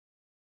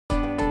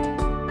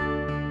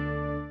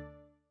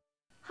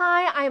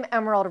Hi, I'm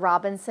Emerald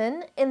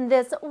Robinson. In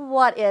this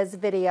What Is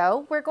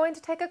video, we're going to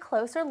take a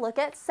closer look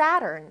at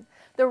Saturn,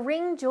 the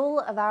ring jewel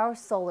of our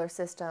solar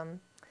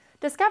system.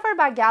 Discovered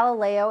by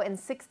Galileo in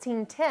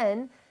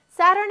 1610,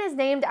 Saturn is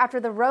named after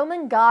the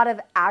Roman god of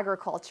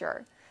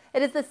agriculture.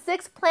 It is the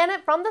sixth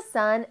planet from the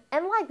Sun,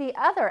 and like the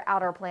other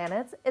outer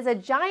planets, is a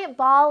giant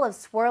ball of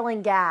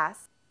swirling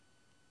gas.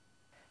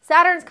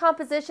 Saturn's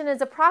composition is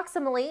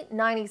approximately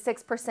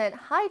 96%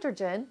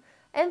 hydrogen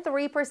and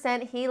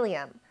 3%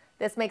 helium.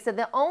 This makes it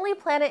the only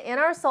planet in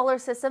our solar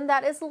system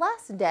that is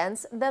less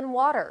dense than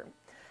water.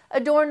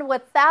 Adorned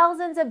with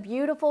thousands of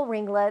beautiful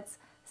ringlets,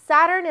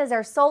 Saturn is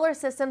our solar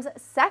system's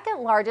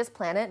second largest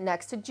planet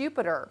next to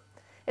Jupiter.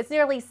 It's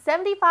nearly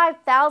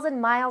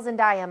 75,000 miles in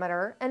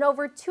diameter and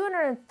over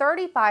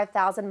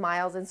 235,000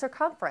 miles in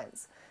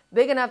circumference,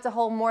 big enough to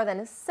hold more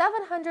than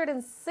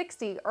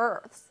 760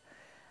 Earths.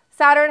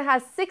 Saturn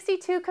has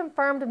 62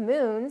 confirmed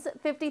moons,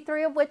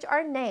 53 of which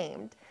are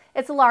named.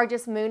 Its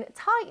largest moon,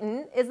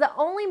 Titan, is the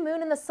only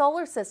moon in the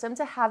solar system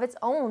to have its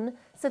own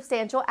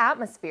substantial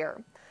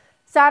atmosphere.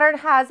 Saturn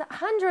has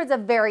hundreds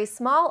of very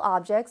small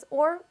objects,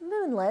 or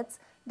moonlets,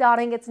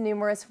 dotting its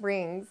numerous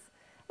rings.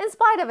 In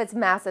spite of its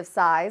massive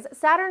size,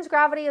 Saturn's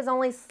gravity is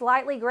only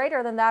slightly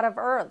greater than that of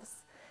Earth's.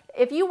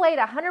 If you weighed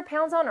 100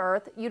 pounds on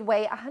Earth, you'd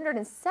weigh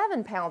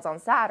 107 pounds on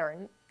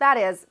Saturn. That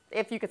is,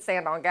 if you could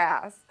stand on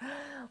gas.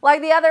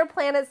 Like the other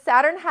planets,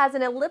 Saturn has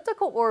an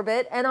elliptical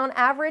orbit and on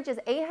average is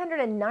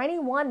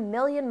 891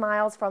 million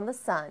miles from the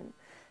Sun.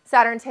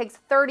 Saturn takes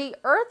 30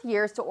 Earth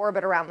years to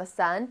orbit around the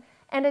Sun,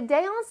 and a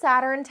day on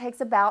Saturn takes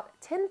about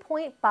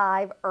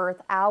 10.5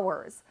 Earth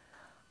hours.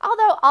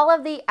 Although all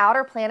of the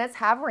outer planets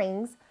have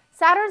rings,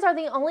 Saturn's are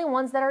the only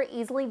ones that are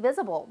easily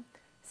visible.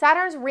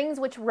 Saturn's rings,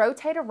 which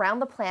rotate around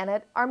the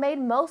planet, are made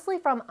mostly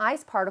from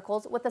ice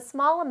particles with a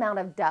small amount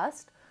of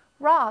dust,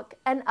 rock,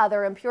 and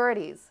other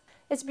impurities.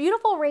 Its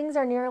beautiful rings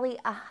are nearly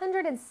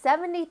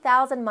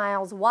 170,000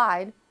 miles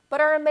wide,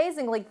 but are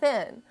amazingly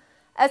thin,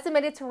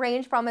 estimated to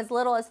range from as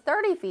little as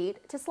 30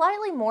 feet to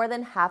slightly more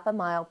than half a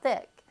mile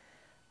thick.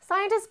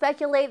 Scientists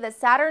speculate that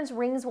Saturn's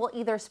rings will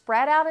either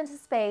spread out into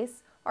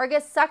space or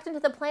get sucked into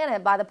the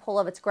planet by the pull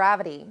of its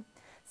gravity,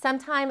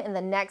 sometime in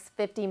the next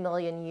 50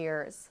 million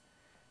years.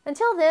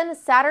 Until then,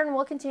 Saturn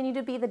will continue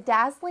to be the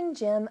dazzling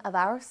gem of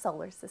our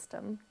solar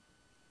system.